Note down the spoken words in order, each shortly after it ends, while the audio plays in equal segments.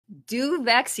Do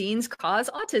vaccines cause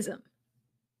autism?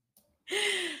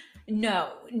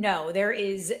 No, there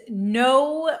is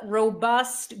no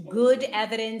robust, good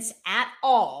evidence at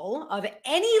all of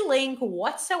any link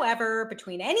whatsoever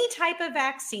between any type of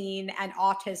vaccine and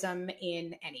autism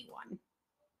in anyone.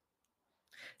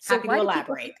 So Happy to why do people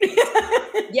elaborate. think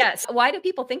this? Yes. Why do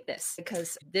people think this?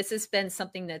 Because this has been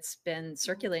something that's been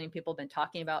circulating, people have been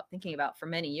talking about, thinking about for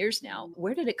many years now.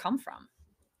 Where did it come from?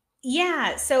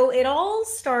 Yeah, so it all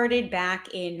started back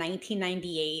in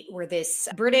 1998, where this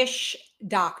British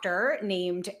doctor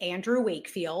named Andrew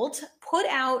Wakefield put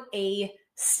out a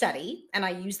study, and I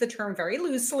use the term very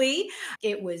loosely.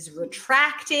 It was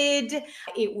retracted,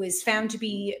 it was found to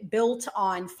be built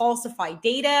on falsified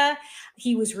data.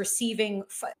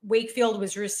 Wakefield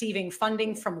was receiving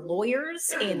funding from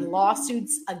lawyers in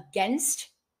lawsuits against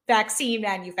vaccine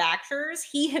manufacturers.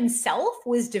 He himself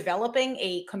was developing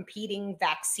a competing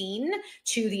vaccine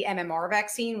to the MMR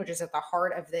vaccine, which is at the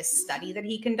heart of this study that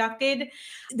he conducted.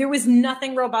 There was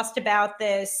nothing robust about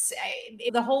this.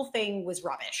 The whole thing was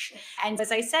rubbish. And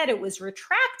as I said, it was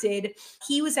retracted.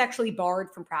 He was actually barred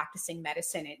from practicing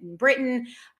medicine in Britain.